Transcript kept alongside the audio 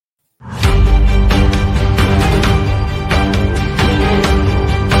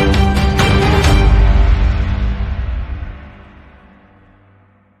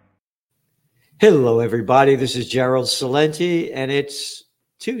Hello, everybody. This is Gerald Salenti, and it's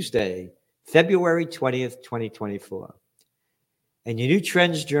Tuesday, February 20th, 2024. And your new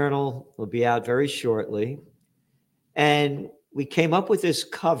Trends Journal will be out very shortly. And we came up with this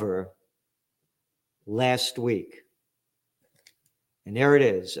cover last week. And there it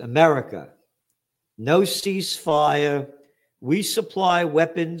is. America, no ceasefire. We supply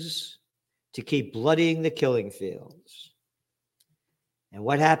weapons to keep bloodying the killing fields. And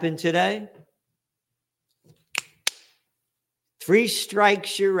what happened today? 3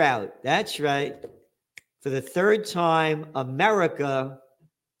 strikes, you're out. That's right. For the third time, America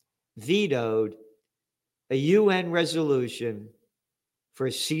vetoed a UN resolution for a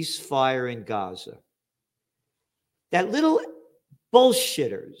ceasefire in Gaza. That little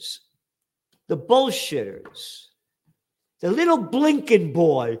bullshitters, the little Blinken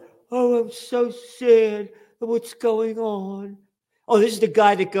boy. Oh, I'm so sad at what's going on. Oh, this is the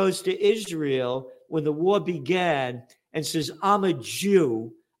guy that goes to Israel when the war began and says, I'm a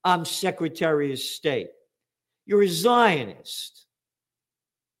Jew, I'm Secretary of State. You're a Zionist.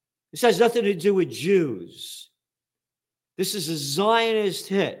 This has nothing to do with Jews. This is a Zionist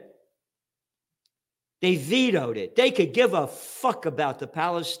hit. They vetoed it. They could give a fuck about the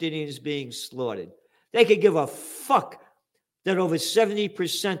Palestinians being slaughtered. They could give a fuck that over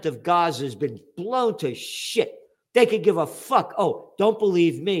 70% of Gaza has been blown to shit. They could give a fuck. Oh, don't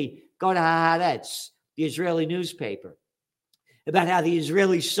believe me. Go to Haaretz, the Israeli newspaper, about how the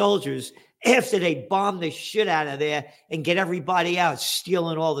Israeli soldiers, after they bomb the shit out of there and get everybody out,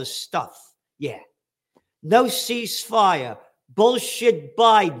 stealing all the stuff. Yeah. No ceasefire. Bullshit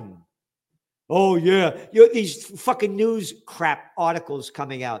Biden. Oh, yeah. These fucking news crap articles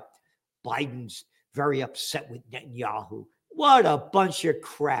coming out. Biden's very upset with Netanyahu. What a bunch of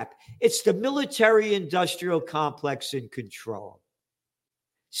crap. It's the military-industrial complex in control.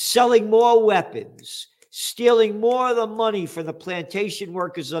 Selling more weapons, stealing more of the money from the plantation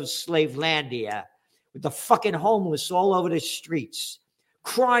workers of Slavelandia, with the fucking homeless all over the streets,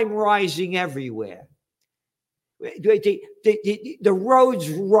 crime rising everywhere. The roads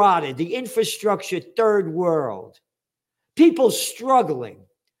rotted, the infrastructure third world, people struggling.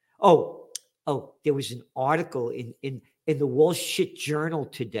 Oh, there was an article in the Wall Street Journal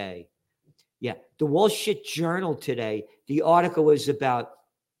today. Yeah, the Wall Street Journal today, the article was about,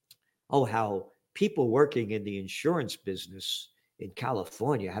 how people working in the insurance business in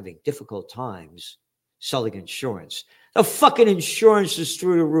California having difficult times selling insurance. The fucking insurance is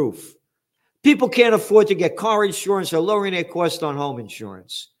through the roof. People can't afford to get car insurance or lowering their cost on home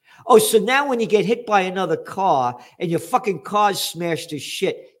insurance. Oh, so now when you get hit by another car and your fucking car's smashed to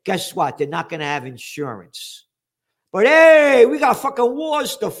shit, guess what? They're not going to have insurance. But hey, we got fucking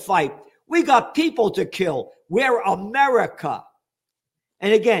wars to fight. We got people to kill. We're America.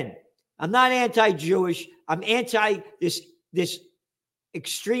 And again, I'm not anti-Jewish. I'm anti this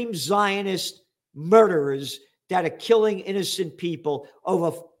extreme Zionist murderers that are killing innocent people.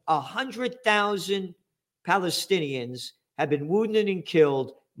 Over 100,000 Palestinians have been wounded and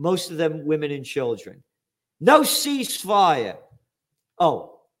killed, most of them women and children. No ceasefire.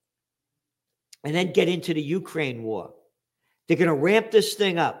 Oh, and then get into the Ukraine war. They're going to ramp this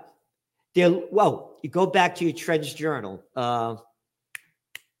thing up. You go back to your Trends Journal.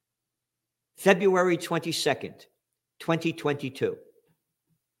 February 22nd, 2022.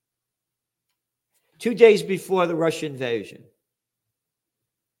 2 days before the Russian invasion.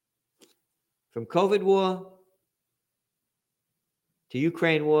 From COVID war to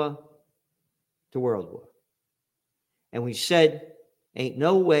Ukraine war to World War. And we said, ain't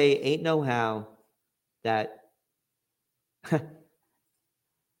no way, ain't no how that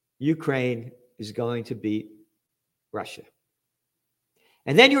Ukraine is going to beat Russia.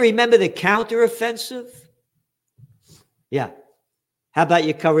 And then you remember the counteroffensive? Yeah. How about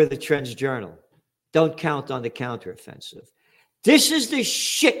you cover the Trends Journal? Don't count on the counteroffensive. This is the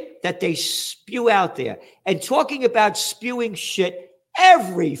shit that they spew out there. And talking about spewing shit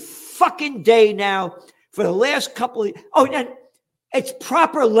every fucking day now for the last couple of... and it's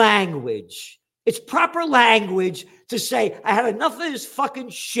proper language. It's proper language to say, I had enough of this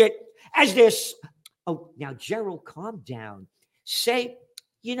fucking shit as this... Oh, now, Gerald, calm down. Say...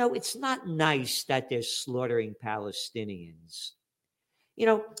 it's not nice that they're slaughtering Palestinians.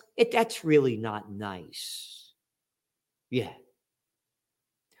 That's really not nice. Yeah.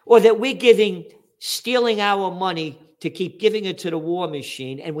 Or that we're stealing our money to keep giving it to the war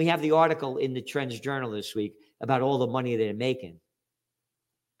machine. And we have the article in the Trends Journal this week about all the money they're making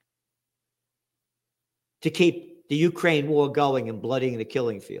to keep the Ukraine war going and bloodying the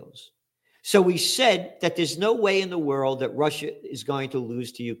killing fields. So we said that there's no way in the world that Russia is going to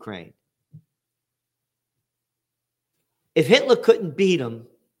lose to Ukraine. If Hitler couldn't beat him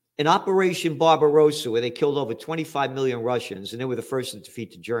in Operation Barbarossa, where they killed over 25 million Russians, and they were the first to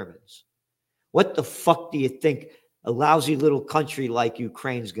defeat the Germans, what the fuck do you think a lousy little country like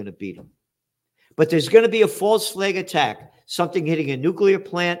Ukraine's going to beat them? But there's going to be a false flag attack, something hitting a nuclear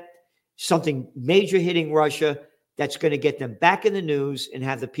plant, something major hitting Russia that's going to get them back in the news and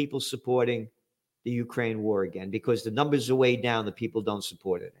have the people supporting the Ukraine war again, because the numbers are way down. The people don't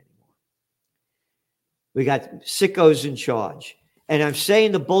support it anymore. We got sickos in charge. And I'm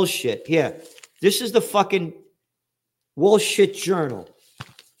saying the bullshit. Here, this is the fucking Wall Street Journal.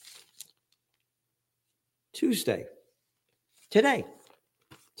 Tuesday. Today.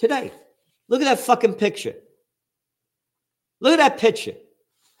 Look at that fucking picture. Look at that picture.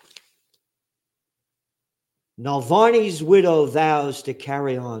 Navalny's widow vows to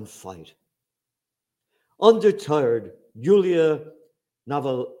carry on fight. Undeterred, Yulia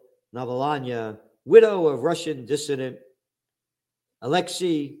Navalny, widow of Russian dissident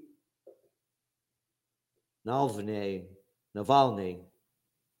Alexei Navalny,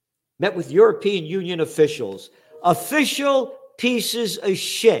 met with European Union officials. Official pieces of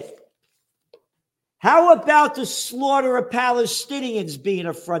shit. How about the slaughter of Palestinians being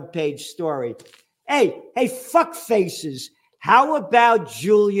a front page story? Hey, fuck faces. How about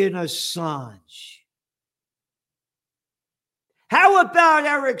Julian Assange? How about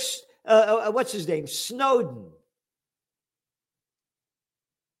Eric, what's his name? Snowden.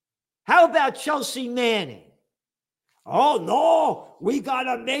 How about Chelsea Manning? Oh, no, we got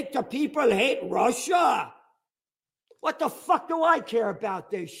to make the people hate Russia. What the fuck do I care about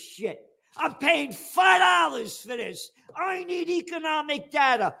this shit? I'm paying $5 for this. I need economic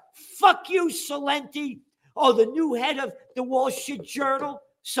data. Fuck you, Salenti. Oh, the new head of the Wall Street Journal,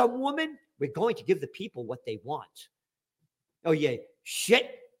 some woman. We're going to give the people what they want. Oh, yeah,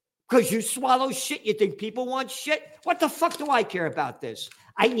 shit? Because you swallow shit, you think people want shit? What the fuck do I care about this?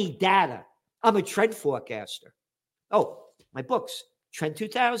 I need data. I'm a trend forecaster. Oh, my books, Trend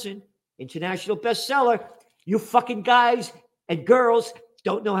 2000, international bestseller. You fucking guys and girls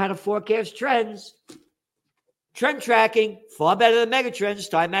don't know how to forecast trends. Trend tracking, far better than Megatrends,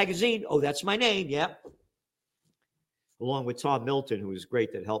 Time Magazine. Oh, that's my name, yeah. Along with Tom Milton, who was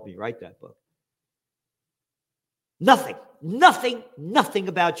great that helped me write that book. Nothing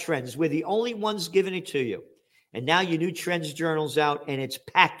about trends. We're the only ones giving it to you. And now your new Trends Journal's out, and it's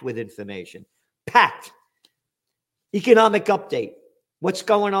packed with information. Packed. Economic update. What's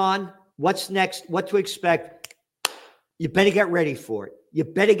going on? What's next? What to expect? You better get ready for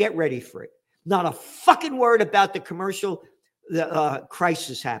it. Not a fucking word about the commercial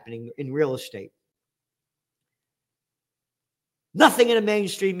crisis happening in real estate. Nothing in the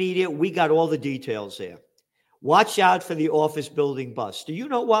mainstream media. We got all the details there. Watch out for the office building bust. Do you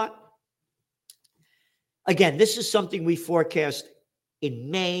know what? Again, this is something we forecast in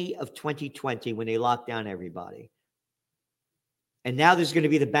May of 2020 when they locked down everybody. And now there's going to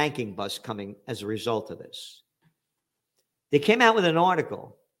be the banking bust coming as a result of this. They came out with an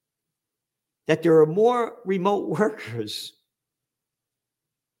article that there are more remote workers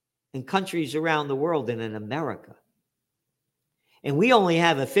in countries around the world than in America. And we only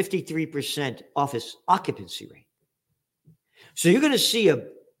have a 53% office occupancy rate. So you're going to see a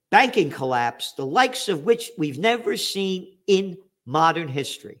banking collapse, the likes of which we've never seen in modern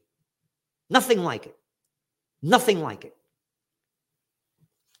history. Nothing like it.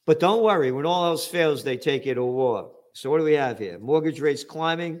 But don't worry, when all else fails, they take you to war. So what do we have here? Mortgage rates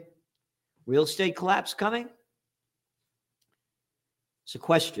climbing, real estate collapse coming? It's a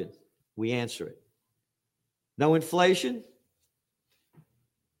question. We answer it. No inflation?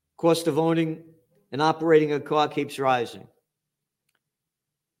 Cost of owning and operating a car keeps rising.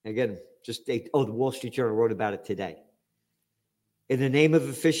 Again, the Wall Street Journal wrote about it today. In the name of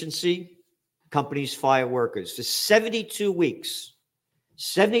efficiency, companies fire workers. For 72 weeks,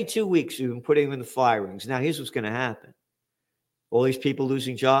 we've been putting them in the firings. Now, here's what's going to happen. All these people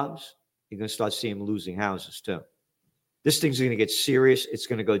losing jobs, you're going to start seeing them losing houses too. This thing's going to get serious. It's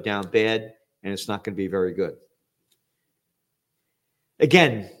going to go down bad, and it's not going to be very good.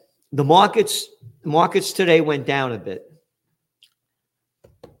 Again, the markets today went down a bit.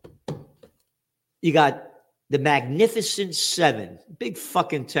 You got the Magnificent Seven, big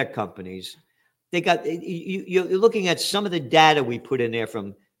fucking tech companies. They got you're looking at some of the data we put in there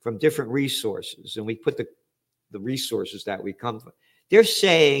from different resources, and we put the resources that we come from. They're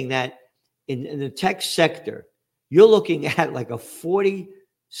saying that in the tech sector, you're looking at like a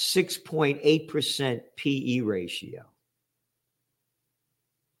 46.8% PE ratio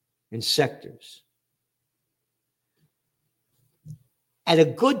in sectors. At a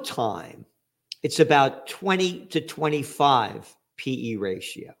good time, it's about 20 to 25 PE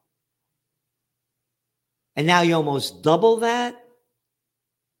ratio. And now you almost double that.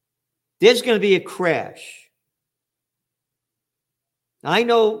 There's going to be a crash. I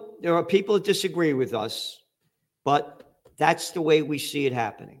know there are people that disagree with us, but that's the way we see it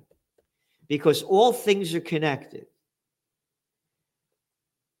happening, because all things are connected.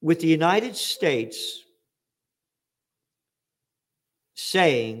 With the United States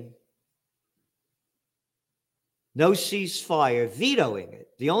saying no ceasefire, vetoing it,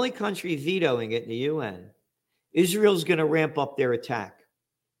 the only country vetoing it in the UN, Israel's going to ramp up their attack.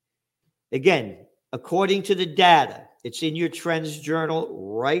 Again, according to the data, it's in your Trends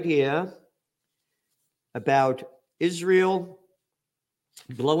Journal right here about Israel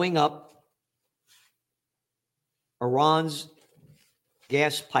blowing up Iran's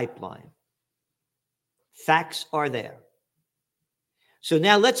gas pipeline. Facts are there. So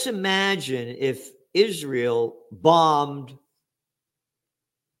now let's imagine if Iran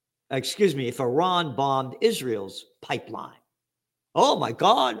bombed Israel's pipeline. Oh my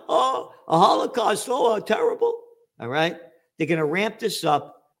God. Oh, a Holocaust. Oh, terrible. All right. They're going to ramp this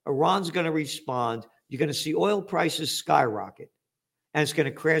up. Iran's going to respond. You're going to see oil prices skyrocket. And it's going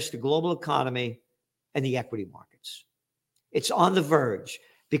to crash the global economy and the equity markets. It's on the verge,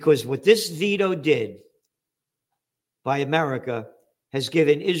 because what this veto did by America has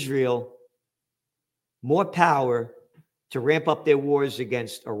given Israel more power to ramp up their wars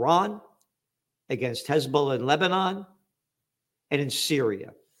against Iran, against Hezbollah in Lebanon, and in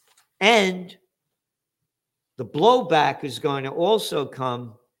Syria. And the blowback is going to also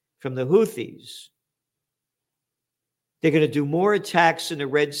come from the Houthis. They're going to do more attacks in the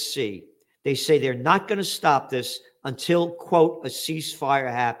Red Sea. They say they're not going to stop this until, quote, a ceasefire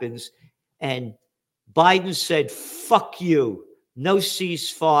happens. And Biden said, fuck you, no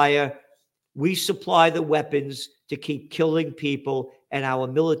ceasefire. We supply the weapons to keep killing people, and our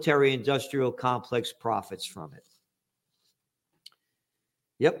military-industrial complex profits from it.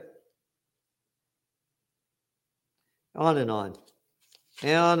 Yep. On and on.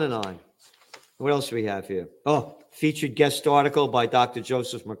 And on and on. What else do we have here? Oh, featured guest article by Dr.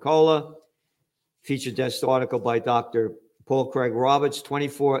 Joseph Mercola. Featured guest article by Dr. Paul Craig Roberts.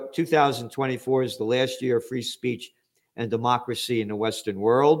 2024 is the last year of free speech and democracy in the Western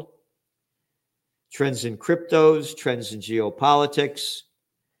world. Trends in cryptos, trends in geopolitics.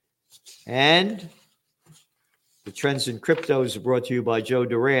 And the trends in cryptos are brought to you by Joe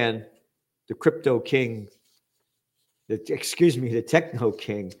Duran, the crypto king, the techno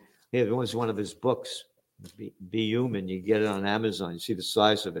king. Yeah, it was one of his books, Be Human. You get it on Amazon. You see the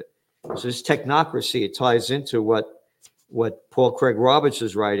size of it. So this technocracy, it ties into what Paul Craig Roberts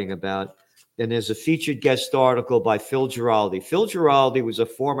is writing about. And there's a featured guest article by Phil Giraldi. Phil Giraldi was a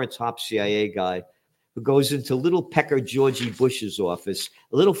former top CIA guy who goes into little pecker Georgie Bush's office,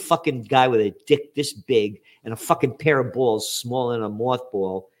 a little fucking guy with a dick this big and a fucking pair of balls smaller than a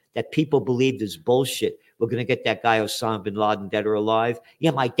mothball that people believed is bullshit. We're going to get that guy Osama bin Laden dead or alive.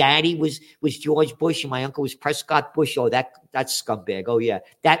 Yeah, my daddy was George Bush and my uncle was Prescott Bush. Oh, that scumbag. Oh, yeah,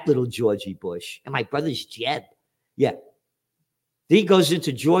 that little Georgie Bush. And my brother's Jeb. Yeah. Then he goes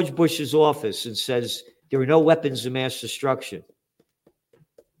into George Bush's office and says, there are no weapons of mass destruction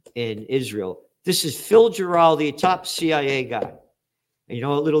in Israel. This is Phil Giraldi, a top CIA guy. And you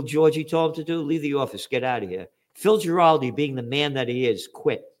know what little Georgie told him to do? Leave the office. Get out of here. Phil Giraldi, being the man that he is,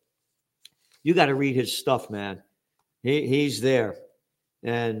 quit. You got to read his stuff, man. He's there.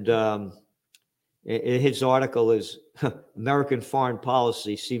 And his article is American Foreign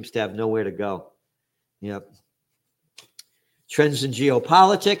Policy Seems to Have Nowhere to Go. Yep. Trends in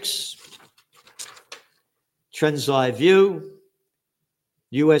Geopolitics. Trends I View.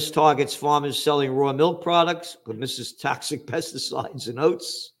 U.S. targets farmers selling raw milk products but misses toxic pesticides and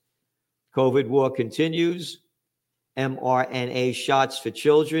oats. COVID war continues. mRNA shots for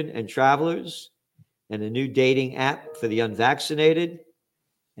children and travelers. And a new dating app for the unvaccinated.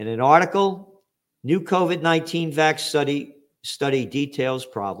 And an article, new COVID-19 vaccine study details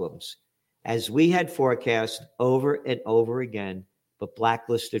problems, as we had forecast over and over again, but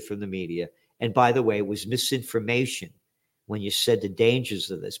blacklisted from the media. And by the way, it was misinformation when you said the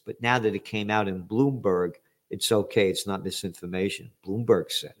dangers of this. But now that it came out in Bloomberg, it's okay. It's not misinformation. Bloomberg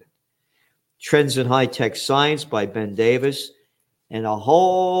said it. Trends in High-Tech Science by Ben Davis. And a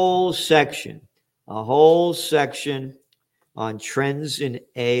whole section on trends in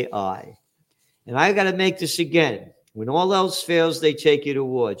AI. And I got to make this again. When all else fails, they take you to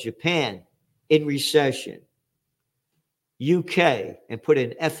war. Japan in recession. UK, and put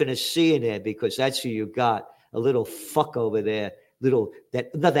an F and a C in there because that's who you got. A little fuck over there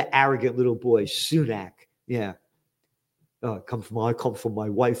another arrogant little boy, Sunak. Yeah. I come from my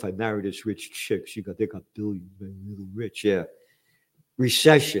wife. I married this rich chick. They got billions, they're really rich. Yeah.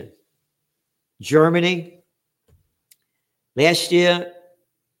 Recession. Germany, last year,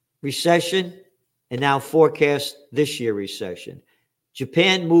 recession, and now forecast this year recession.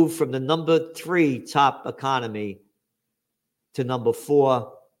 Japan moved from the number 3 top economy to number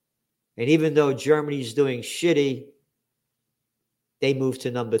 4. And even though Germany's doing shitty, they moved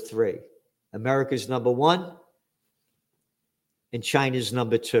to number 3. America's number 1, and China's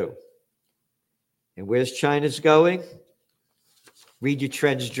number 2. And where's China's going? Read your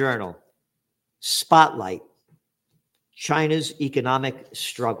Trends Journal. Spotlight. China's economic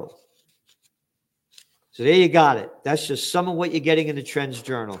struggle. So there you got it. That's just some of what you're getting in the Trends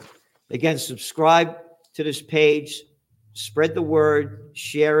Journal. Again, subscribe to this page, spread the word,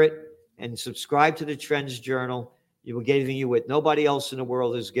 share it, and subscribe to the Trends Journal. You will giving you what nobody else in the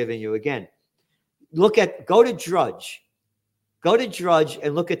world is giving you. Again, go to Drudge. Go to Drudge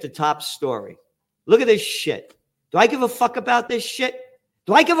and look at the top story. Look at this shit. Do I give a fuck about this shit?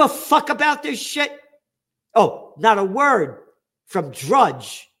 Do I give a fuck about this shit? Oh, not a word from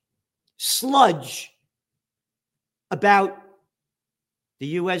Drudge, Sludge, about the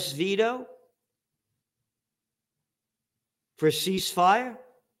U.S. veto for a ceasefire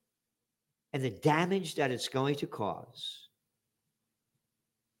and the damage that it's going to cause.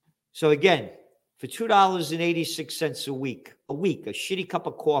 So again, for $2.86 a week, a shitty cup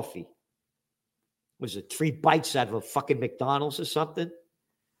of coffee, was it 3 bites out of a fucking McDonald's or something?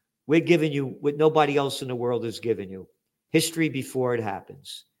 We're giving you what nobody else in the world is giving you. History before it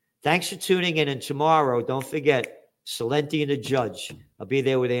happens. Thanks for tuning in. And tomorrow, don't forget, Celente and the Judge. I'll be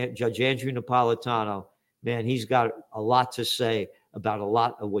there with Judge Andrew Napolitano. Man, he's got a lot to say about a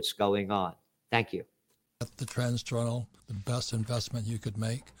lot of what's going on. Thank you. The Trends Journal, the best investment you could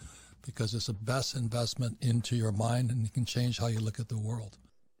make, because it's the best investment into your mind, and it can change how you look at the world.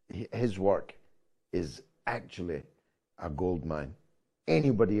 His work is actually a gold mine.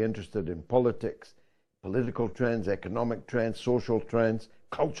 Anybody interested in politics, political trends, economic trends, social trends,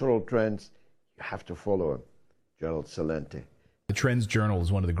 cultural trends, you have to follow him, Gerald Celente. The Trends Journal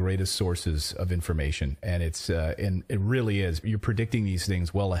is one of the greatest sources of information, and it really is. You're predicting these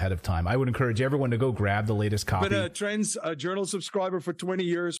things well ahead of time. I would encourage everyone to go grab the latest copy. Been a Trends Journal subscriber for 20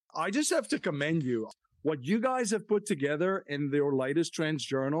 years. I just have to commend you. What you guys have put together in your latest Trends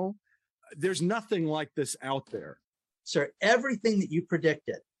Journal, there's nothing like this out there. Sir, everything that you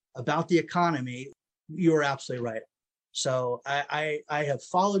predicted about the economy, you were absolutely right. So I have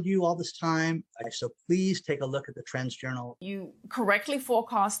followed you all this time. So please take a look at the Trends Journal. You correctly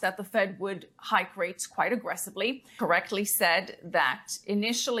forecast that the Fed would hike rates quite aggressively, correctly said that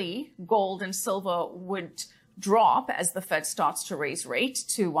initially gold and silver would drop as the Fed starts to raise rates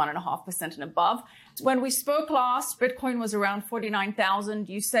to 1.5% and above. When we spoke last, Bitcoin was around 49,000.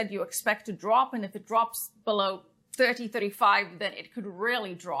 You said you expect to drop, and if it drops below 30, 35, then it could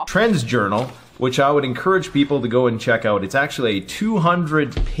really drop. Trends Journal, which I would encourage people to go and check out. It's actually a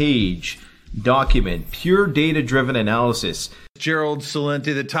 200-page document, pure data-driven analysis. Gerald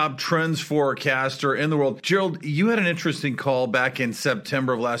Celente, the top trends forecaster in the world. Gerald, you had an interesting call back in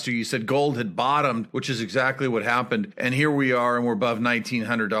September of last year. You said gold had bottomed, which is exactly what happened. And here we are, and we're above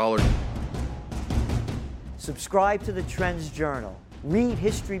 $1,900. Subscribe to the Trends Journal. Read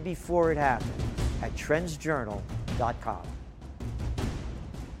history before it happened at trendsjournal.com.